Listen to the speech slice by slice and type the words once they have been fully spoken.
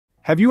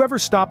Have you ever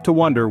stopped to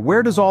wonder,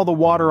 where does all the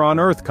water on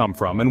Earth come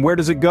from and where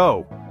does it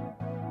go?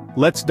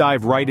 Let's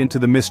dive right into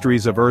the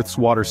mysteries of Earth's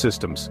water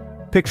systems.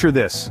 Picture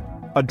this: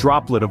 a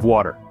droplet of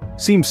water.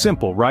 Seems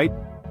simple, right?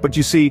 But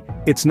you see,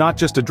 it's not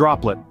just a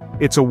droplet.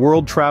 It's a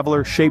world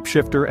traveler,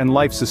 shapeshifter, and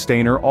life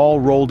sustainer all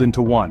rolled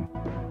into one.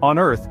 On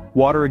Earth,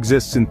 water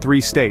exists in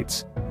three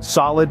states: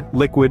 solid,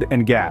 liquid,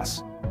 and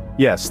gas.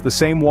 Yes, the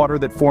same water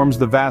that forms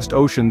the vast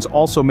oceans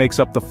also makes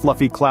up the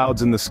fluffy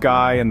clouds in the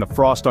sky and the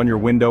frost on your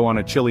window on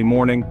a chilly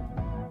morning.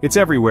 It's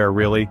everywhere,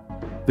 really.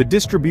 The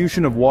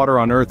distribution of water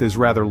on Earth is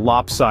rather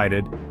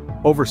lopsided.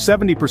 Over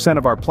 70%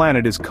 of our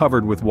planet is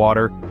covered with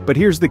water, but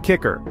here's the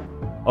kicker.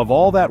 Of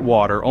all that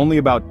water, only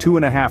about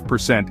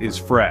 2.5% is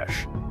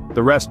fresh.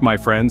 The rest, my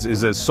friends,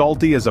 is as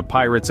salty as a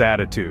pirate's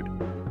attitude.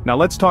 Now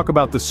let's talk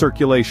about the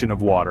circulation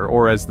of water,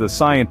 or as the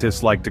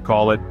scientists like to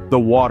call it, the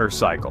water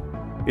cycle.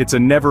 It's a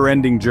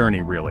never-ending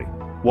journey, really.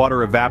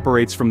 Water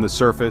evaporates from the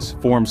surface,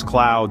 forms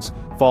clouds,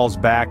 falls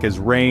back as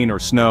rain or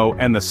snow,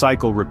 and the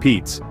cycle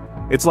repeats.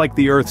 It's like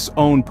the Earth's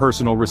own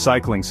personal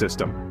recycling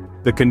system.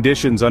 The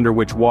conditions under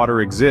which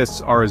water exists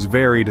are as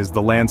varied as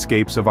the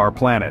landscapes of our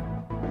planet.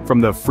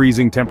 From the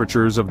freezing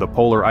temperatures of the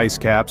polar ice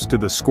caps to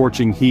the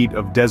scorching heat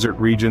of desert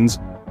regions,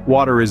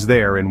 water is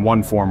there in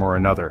one form or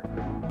another.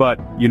 But,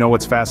 you know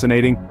what's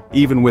fascinating?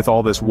 Even with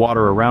all this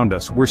water around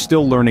us, we're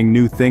still learning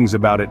new things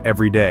about it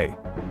every day.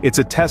 It's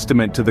a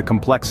testament to the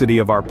complexity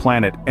of our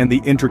planet and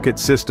the intricate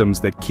systems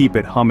that keep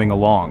it humming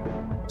along.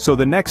 So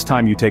the next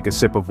time you take a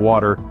sip of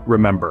water,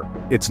 remember,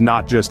 it's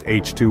not just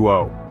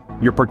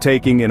H2O. You're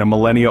partaking in a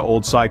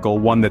millennia-old cycle,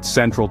 one that's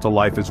central to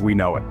life as we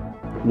know it.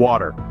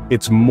 Water.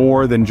 It's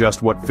more than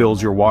just what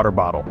fills your water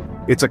bottle.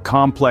 It's a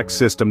complex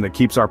system that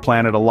keeps our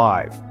planet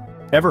alive.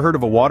 Ever heard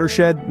of a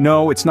watershed?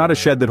 No, it's not a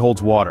shed that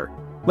holds water.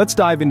 Let's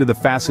dive into the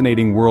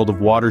fascinating world of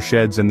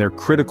watersheds and their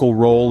critical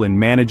role in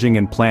managing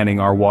and planning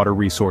our water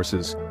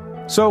resources.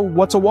 So,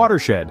 what's a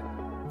watershed?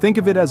 Think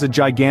of it as a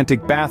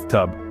gigantic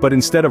bathtub, but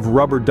instead of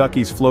rubber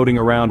duckies floating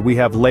around, we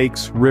have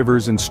lakes,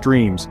 rivers, and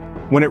streams.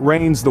 When it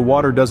rains, the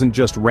water doesn't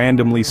just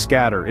randomly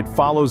scatter, it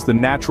follows the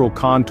natural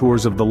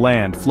contours of the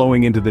land,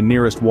 flowing into the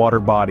nearest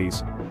water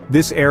bodies.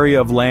 This area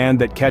of land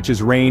that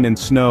catches rain and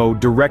snow,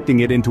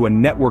 directing it into a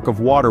network of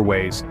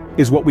waterways,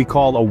 is what we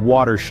call a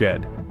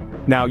watershed.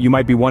 Now, you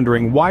might be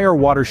wondering, why are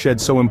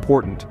watersheds so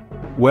important?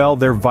 Well,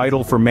 they're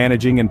vital for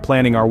managing and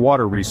planning our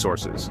water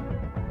resources.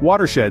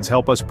 Watersheds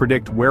help us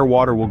predict where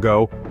water will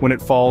go when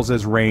it falls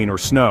as rain or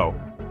snow.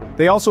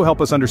 They also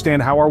help us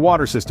understand how our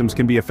water systems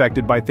can be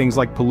affected by things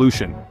like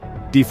pollution,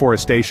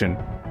 deforestation,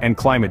 and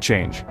climate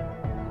change.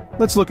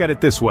 Let's look at it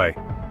this way.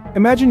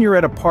 Imagine you're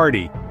at a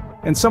party,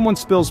 and someone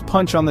spills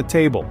punch on the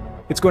table.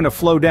 It's going to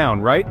flow down,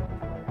 right?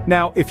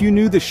 Now, if you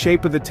knew the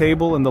shape of the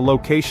table and the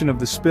location of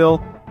the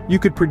spill, you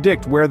could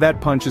predict where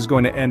that punch is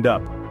going to end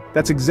up.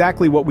 That's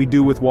exactly what we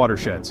do with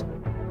watersheds.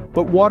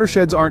 But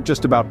watersheds aren't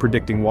just about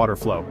predicting water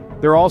flow.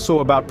 They're also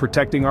about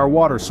protecting our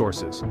water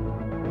sources.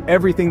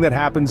 Everything that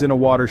happens in a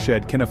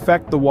watershed can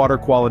affect the water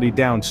quality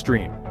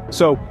downstream.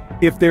 So,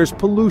 if there's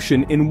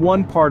pollution in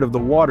one part of the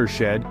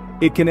watershed,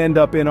 it can end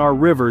up in our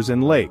rivers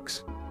and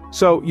lakes.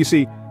 So, you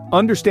see,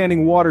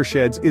 understanding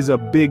watersheds is a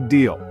big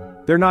deal.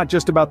 They're not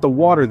just about the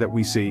water that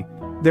we see,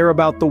 they're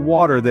about the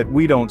water that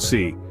we don't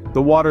see,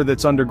 the water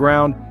that's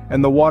underground,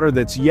 and the water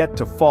that's yet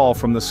to fall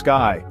from the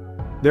sky.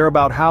 They're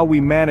about how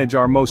we manage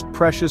our most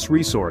precious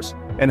resource,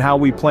 and how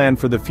we plan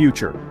for the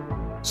future.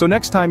 So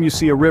next time you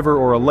see a river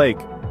or a lake,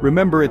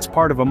 remember it's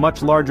part of a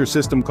much larger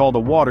system called a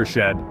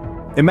watershed.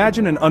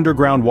 Imagine an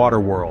underground water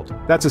world.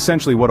 That's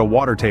essentially what a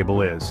water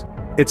table is.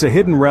 It's a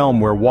hidden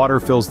realm where water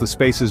fills the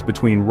spaces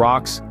between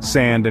rocks,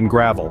 sand, and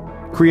gravel,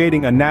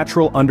 creating a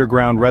natural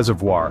underground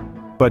reservoir.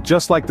 But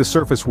just like the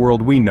surface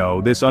world we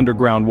know, this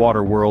underground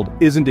water world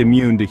isn't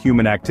immune to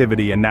human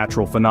activity and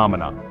natural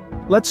phenomena.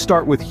 Let's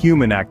start with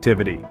human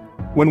activity.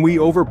 When we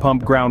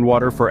overpump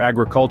groundwater for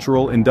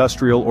agricultural,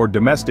 industrial, or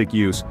domestic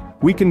use,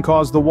 we can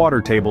cause the water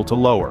table to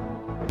lower.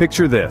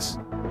 Picture this: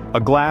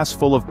 a glass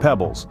full of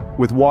pebbles,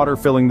 with water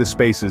filling the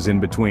spaces in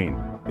between.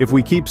 If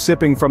we keep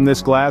sipping from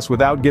this glass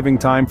without giving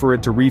time for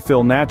it to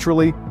refill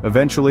naturally,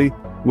 eventually,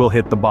 we'll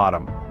hit the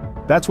bottom.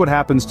 That's what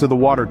happens to the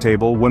water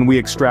table when we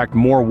extract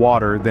more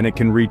water than it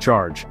can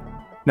recharge.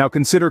 Now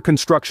consider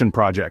construction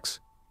projects.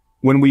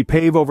 When we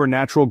pave over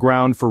natural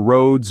ground for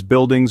roads,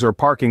 buildings, or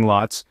parking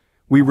lots,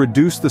 we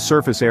reduce the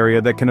surface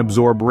area that can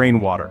absorb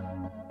rainwater.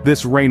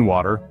 This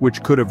rainwater,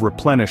 which could have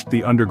replenished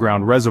the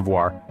underground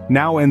reservoir,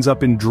 now ends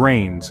up in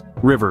drains,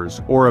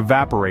 rivers, or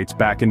evaporates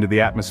back into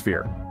the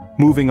atmosphere.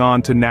 Moving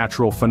on to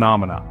natural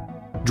phenomena.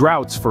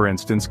 Droughts, for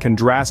instance, can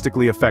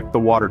drastically affect the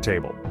water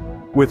table.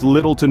 With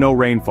little to no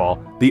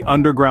rainfall, the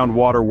underground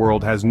water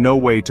world has no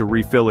way to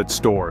refill its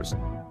stores.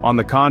 On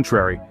the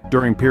contrary,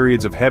 during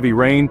periods of heavy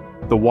rain,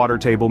 the water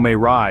table may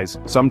rise,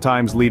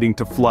 sometimes leading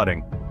to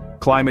flooding.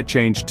 Climate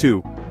change,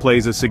 too,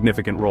 plays a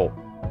significant role.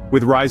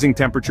 With rising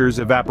temperatures,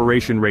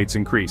 evaporation rates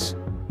increase.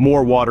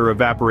 More water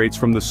evaporates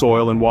from the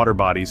soil and water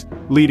bodies,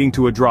 leading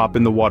to a drop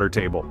in the water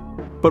table.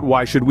 But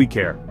why should we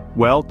care?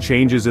 Well,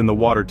 changes in the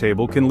water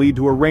table can lead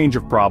to a range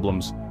of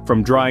problems,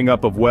 from drying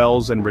up of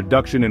wells and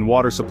reduction in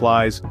water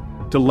supplies,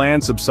 to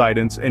land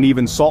subsidence and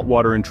even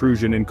saltwater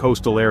intrusion in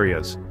coastal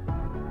areas.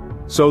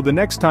 So the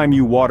next time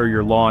you water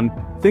your lawn,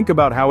 think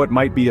about how it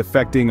might be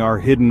affecting our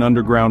hidden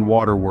underground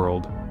water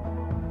world.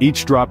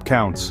 Each drop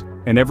counts,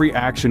 and every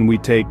action we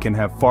take can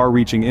have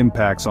far-reaching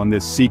impacts on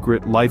this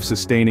secret,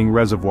 life-sustaining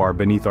reservoir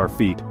beneath our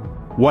feet.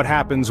 What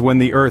happens when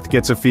the Earth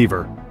gets a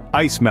fever?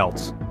 Ice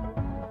melts.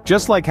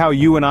 Just like how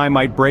you and I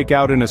might break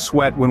out in a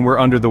sweat when we're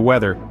under the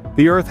weather,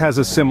 the Earth has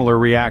a similar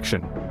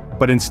reaction.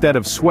 But instead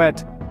of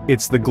sweat,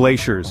 it's the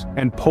glaciers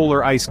and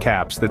polar ice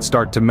caps that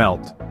start to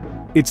melt.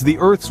 It's the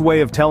Earth's way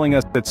of telling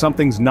us that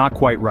something's not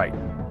quite right.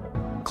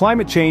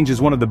 Climate change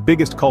is one of the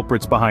biggest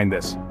culprits behind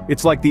this.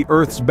 It's like the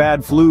Earth's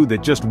bad flu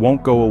that just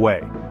won't go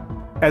away.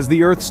 As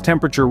the Earth's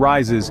temperature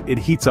rises, it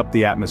heats up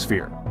the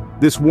atmosphere.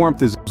 This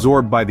warmth is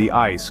absorbed by the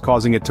ice,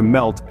 causing it to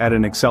melt at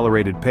an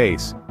accelerated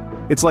pace.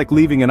 It's like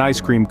leaving an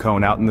ice cream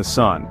cone out in the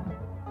sun.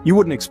 You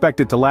wouldn't expect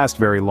it to last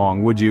very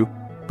long, would you?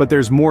 But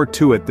there's more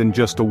to it than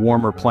just a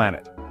warmer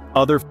planet.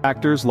 Other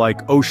factors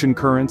like ocean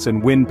currents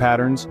and wind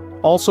patterns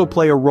also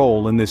play a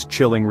role in this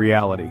chilling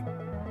reality.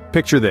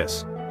 Picture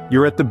this.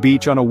 You're at the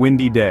beach on a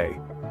windy day,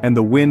 and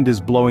the wind is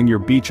blowing your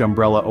beach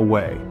umbrella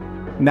away.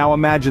 Now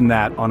imagine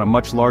that on a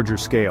much larger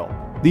scale.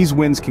 These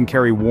winds can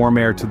carry warm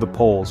air to the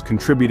poles,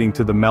 contributing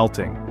to the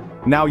melting.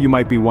 Now you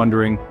might be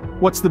wondering,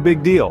 what's the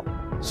big deal?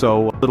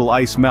 So a little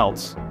ice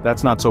melts,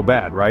 that's not so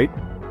bad, right?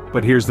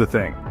 But here's the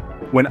thing.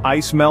 When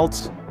ice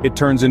melts, it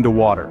turns into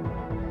water.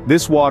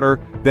 This water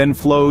then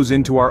flows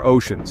into our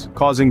oceans,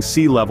 causing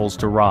sea levels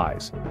to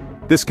rise.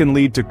 This can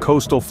lead to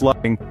coastal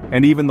flooding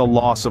and even the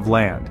loss of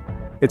land.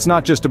 It's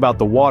not just about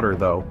the water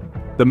though.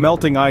 The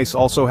melting ice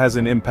also has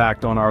an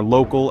impact on our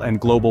local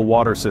and global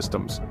water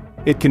systems.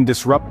 It can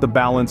disrupt the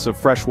balance of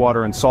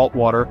freshwater and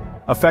saltwater,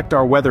 affect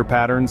our weather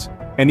patterns,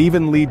 and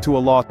even lead to a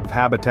loss of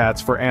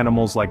habitats for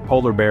animals like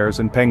polar bears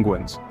and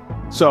penguins.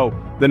 So,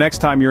 the next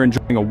time you're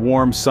enjoying a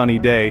warm, sunny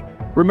day,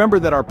 remember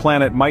that our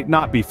planet might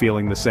not be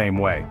feeling the same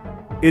way.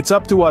 It's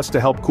up to us to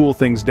help cool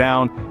things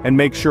down and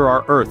make sure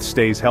our Earth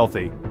stays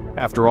healthy.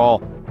 After all,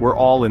 we're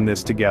all in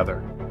this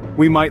together.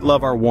 We might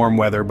love our warm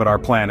weather, but our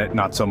planet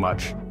not so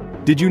much.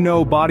 Did you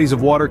know bodies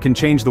of water can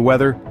change the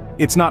weather?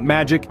 It's not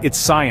magic, it's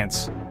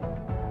science.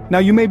 Now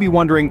you may be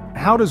wondering,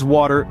 how does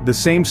water, the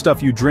same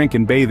stuff you drink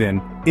and bathe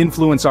in,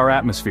 influence our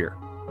atmosphere?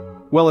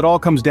 Well, it all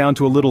comes down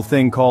to a little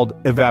thing called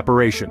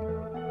evaporation.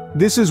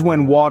 This is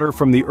when water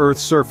from the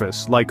Earth's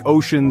surface, like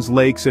oceans,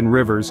 lakes, and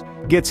rivers,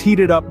 gets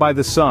heated up by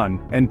the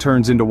sun and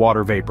turns into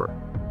water vapor.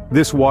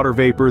 This water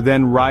vapor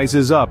then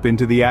rises up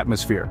into the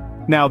atmosphere.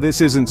 Now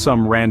this isn't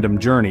some random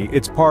journey,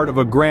 it's part of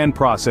a grand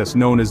process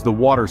known as the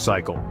water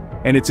cycle,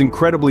 and it's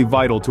incredibly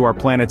vital to our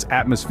planet's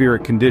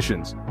atmospheric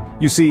conditions.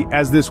 You see,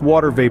 as this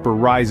water vapor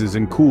rises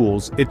and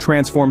cools, it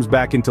transforms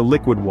back into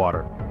liquid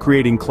water,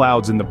 creating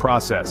clouds in the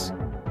process.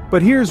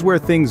 But here's where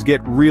things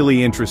get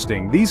really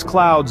interesting. These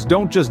clouds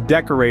don't just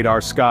decorate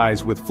our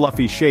skies with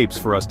fluffy shapes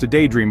for us to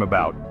daydream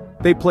about.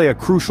 They play a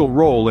crucial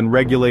role in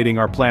regulating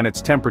our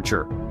planet's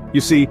temperature.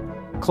 You see,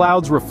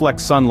 clouds reflect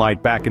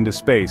sunlight back into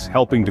space,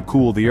 helping to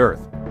cool the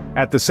Earth.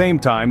 At the same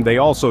time, they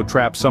also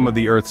trap some of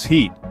the Earth's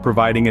heat,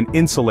 providing an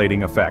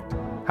insulating effect.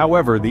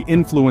 However, the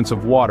influence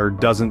of water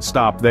doesn't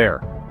stop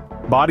there.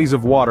 Bodies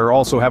of water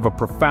also have a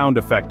profound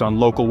effect on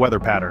local weather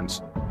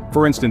patterns.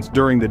 For instance,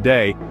 during the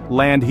day,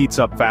 land heats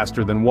up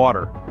faster than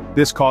water.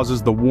 This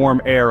causes the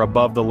warm air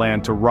above the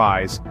land to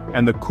rise,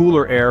 and the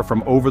cooler air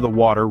from over the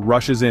water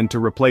rushes in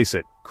to replace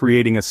it,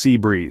 creating a sea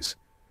breeze.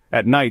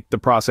 At night, the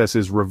process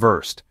is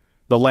reversed.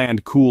 The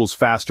land cools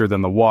faster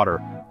than the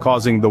water,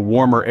 causing the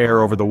warmer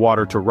air over the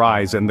water to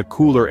rise and the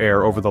cooler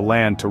air over the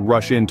land to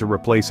rush in to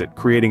replace it,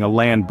 creating a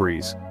land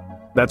breeze.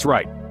 That's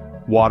right.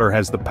 Water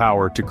has the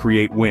power to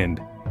create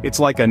wind. It's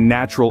like a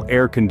natural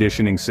air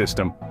conditioning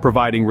system,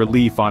 providing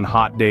relief on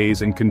hot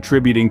days and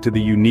contributing to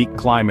the unique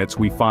climates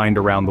we find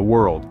around the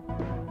world.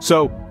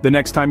 So, the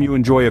next time you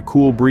enjoy a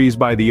cool breeze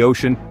by the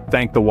ocean,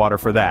 thank the water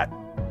for that.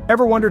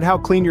 Ever wondered how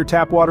clean your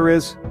tap water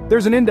is?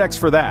 There's an index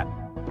for that.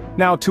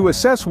 Now, to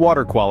assess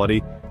water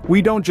quality,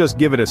 we don't just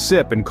give it a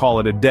sip and call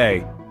it a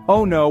day.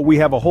 Oh no, we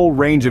have a whole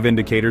range of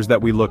indicators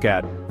that we look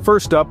at.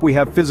 First up, we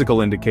have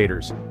physical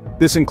indicators.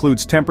 This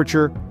includes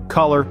temperature,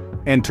 color,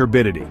 and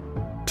turbidity.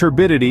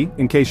 Turbidity,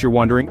 in case you're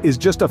wondering, is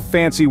just a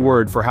fancy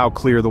word for how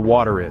clear the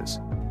water is.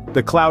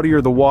 The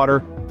cloudier the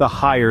water, the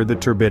higher the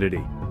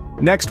turbidity.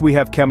 Next we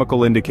have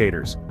chemical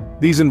indicators.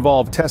 These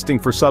involve testing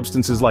for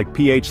substances like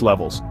pH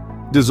levels,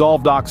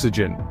 dissolved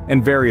oxygen,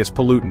 and various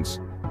pollutants.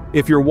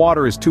 If your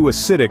water is too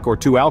acidic or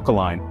too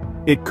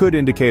alkaline, it could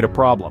indicate a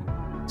problem.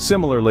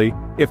 Similarly,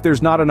 if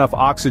there's not enough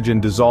oxygen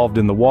dissolved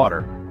in the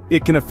water,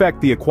 it can affect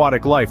the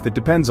aquatic life that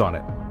depends on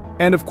it.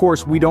 And of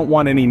course, we don't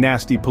want any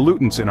nasty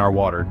pollutants in our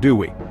water, do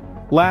we?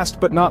 Last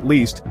but not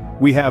least,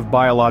 we have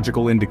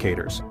biological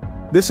indicators.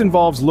 This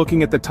involves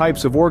looking at the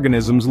types of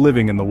organisms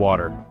living in the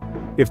water.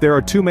 If there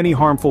are too many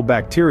harmful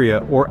bacteria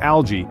or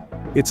algae,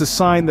 it's a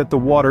sign that the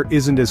water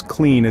isn't as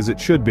clean as it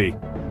should be.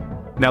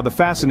 Now the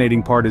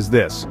fascinating part is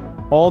this.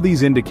 All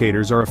these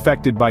indicators are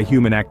affected by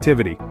human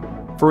activity.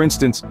 For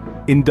instance,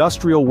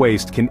 Industrial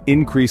waste can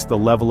increase the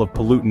level of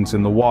pollutants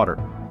in the water.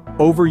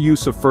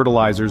 Overuse of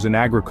fertilizers in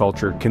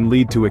agriculture can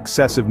lead to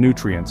excessive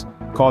nutrients,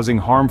 causing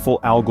harmful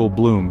algal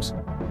blooms.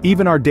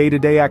 Even our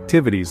day-to-day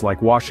activities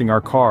like washing our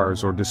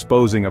cars or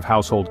disposing of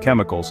household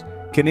chemicals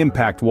can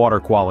impact water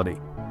quality.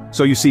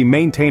 So you see,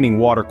 maintaining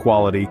water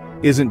quality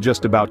isn't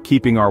just about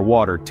keeping our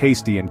water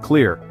tasty and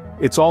clear,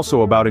 it's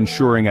also about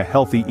ensuring a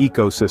healthy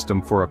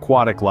ecosystem for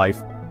aquatic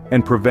life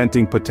and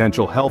preventing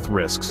potential health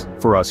risks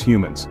for us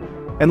humans.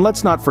 And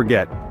let's not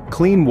forget,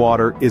 clean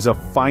water is a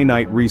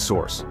finite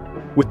resource.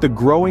 With the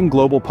growing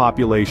global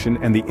population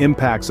and the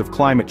impacts of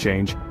climate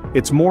change,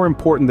 it's more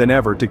important than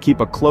ever to keep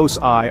a close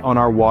eye on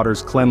our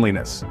water's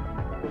cleanliness.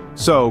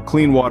 So,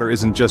 clean water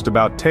isn't just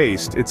about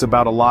taste, it's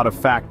about a lot of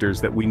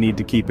factors that we need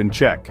to keep in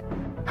check.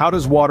 How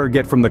does water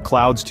get from the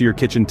clouds to your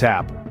kitchen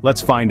tap?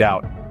 Let's find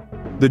out.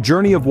 The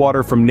journey of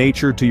water from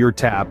nature to your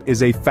tap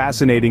is a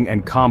fascinating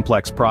and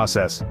complex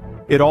process.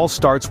 It all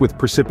starts with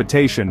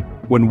precipitation,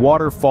 when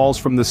water falls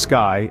from the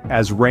sky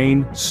as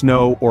rain,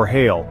 snow, or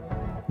hail.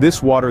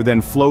 This water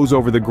then flows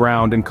over the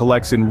ground and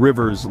collects in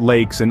rivers,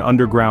 lakes, and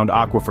underground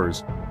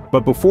aquifers.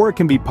 But before it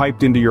can be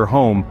piped into your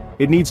home,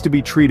 it needs to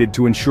be treated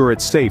to ensure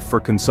it's safe for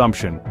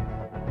consumption.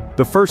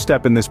 The first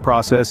step in this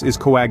process is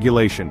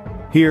coagulation.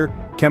 Here,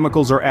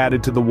 chemicals are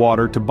added to the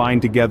water to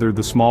bind together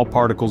the small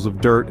particles of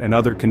dirt and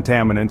other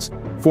contaminants,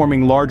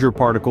 forming larger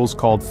particles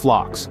called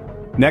flocks.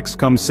 Next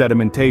comes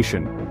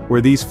sedimentation,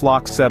 where these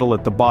flocks settle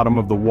at the bottom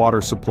of the water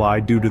supply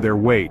due to their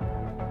weight.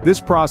 This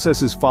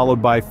process is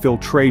followed by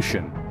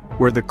filtration,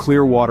 where the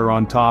clear water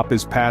on top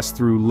is passed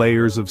through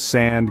layers of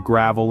sand,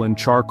 gravel, and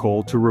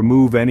charcoal to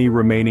remove any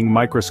remaining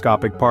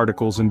microscopic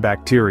particles and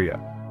bacteria.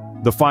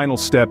 The final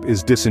step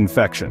is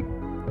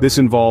disinfection. This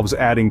involves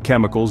adding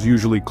chemicals,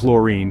 usually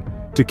chlorine,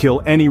 to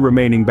kill any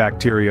remaining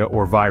bacteria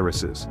or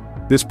viruses.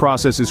 This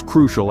process is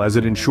crucial as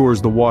it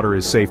ensures the water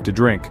is safe to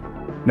drink.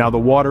 Now the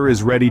water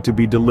is ready to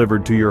be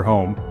delivered to your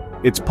home.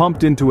 It's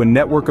pumped into a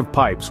network of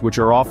pipes which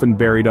are often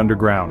buried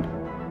underground.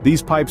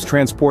 These pipes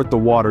transport the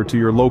water to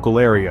your local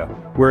area,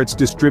 where it's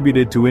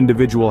distributed to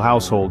individual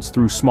households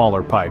through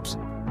smaller pipes.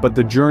 But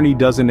the journey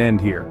doesn't end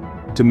here.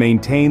 To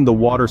maintain the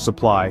water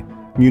supply,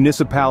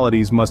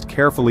 municipalities must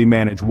carefully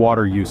manage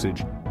water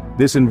usage.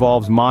 This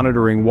involves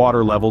monitoring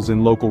water levels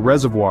in local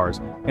reservoirs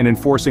and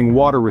enforcing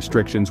water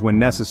restrictions when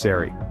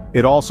necessary.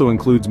 It also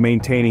includes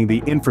maintaining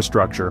the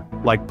infrastructure,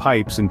 like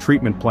pipes and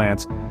treatment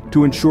plants,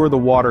 to ensure the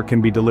water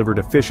can be delivered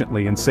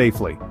efficiently and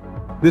safely.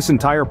 This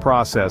entire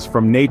process,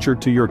 from nature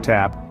to your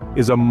tap,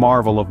 is a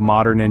marvel of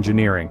modern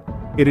engineering.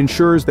 It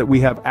ensures that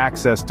we have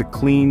access to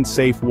clean,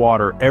 safe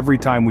water every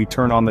time we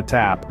turn on the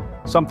tap,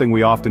 something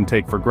we often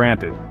take for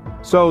granted.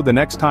 So, the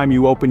next time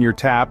you open your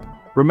tap,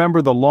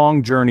 remember the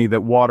long journey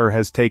that water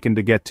has taken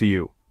to get to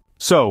you.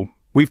 So,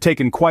 we've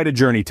taken quite a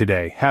journey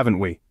today, haven't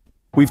we?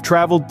 We've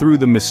traveled through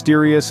the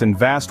mysterious and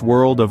vast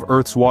world of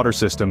Earth's water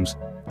systems,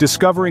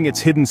 discovering its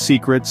hidden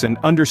secrets and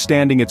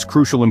understanding its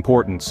crucial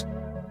importance.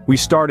 We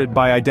started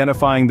by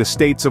identifying the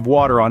states of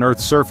water on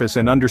Earth's surface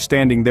and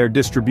understanding their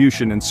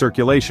distribution and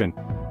circulation.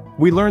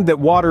 We learned that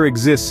water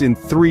exists in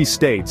 3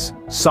 states: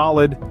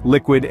 solid,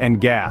 liquid, and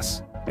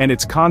gas, and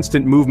its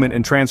constant movement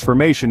and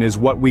transformation is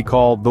what we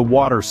call the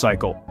water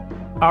cycle.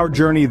 Our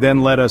journey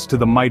then led us to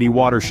the mighty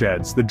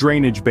watersheds, the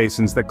drainage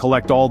basins that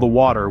collect all the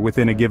water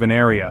within a given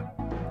area.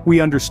 We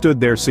understood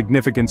their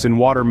significance in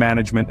water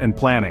management and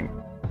planning.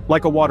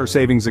 Like a water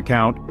savings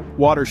account,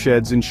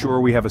 watersheds ensure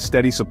we have a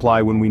steady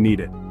supply when we need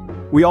it.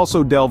 We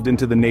also delved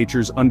into the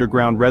nature's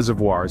underground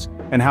reservoirs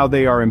and how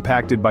they are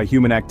impacted by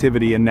human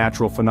activity and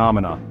natural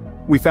phenomena.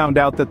 We found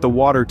out that the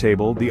water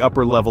table, the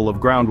upper level of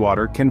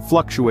groundwater, can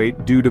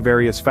fluctuate due to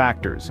various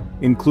factors,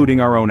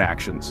 including our own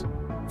actions.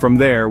 From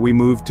there, we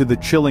moved to the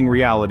chilling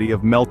reality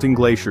of melting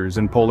glaciers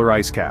and polar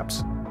ice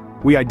caps.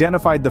 We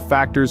identified the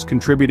factors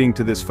contributing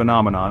to this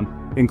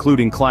phenomenon,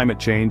 including climate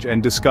change,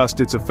 and discussed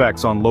its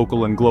effects on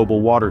local and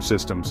global water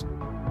systems.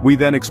 We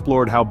then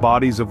explored how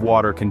bodies of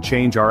water can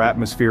change our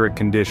atmospheric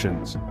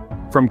conditions.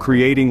 From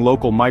creating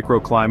local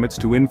microclimates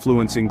to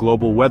influencing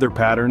global weather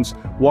patterns,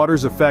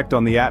 water's effect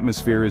on the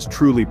atmosphere is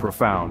truly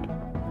profound.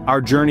 Our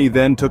journey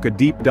then took a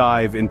deep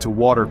dive into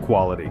water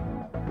quality.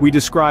 We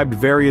described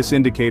various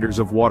indicators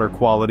of water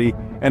quality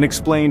and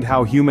explained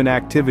how human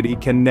activity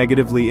can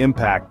negatively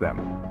impact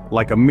them.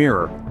 Like a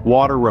mirror,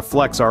 water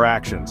reflects our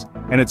actions,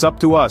 and it's up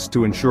to us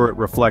to ensure it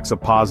reflects a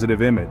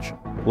positive image.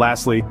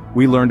 Lastly,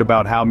 we learned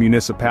about how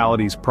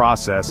municipalities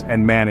process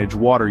and manage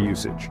water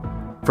usage.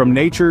 From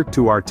nature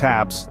to our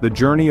taps, the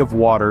journey of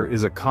water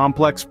is a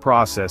complex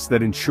process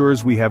that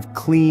ensures we have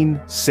clean,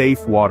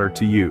 safe water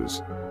to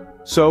use.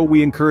 So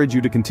we encourage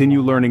you to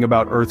continue learning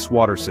about Earth's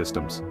water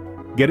systems.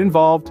 Get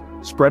involved,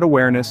 spread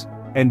awareness,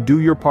 and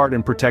do your part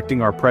in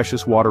protecting our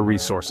precious water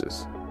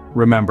resources.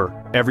 Remember,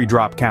 every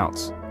drop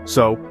counts.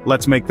 So,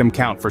 let's make them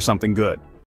count for something good.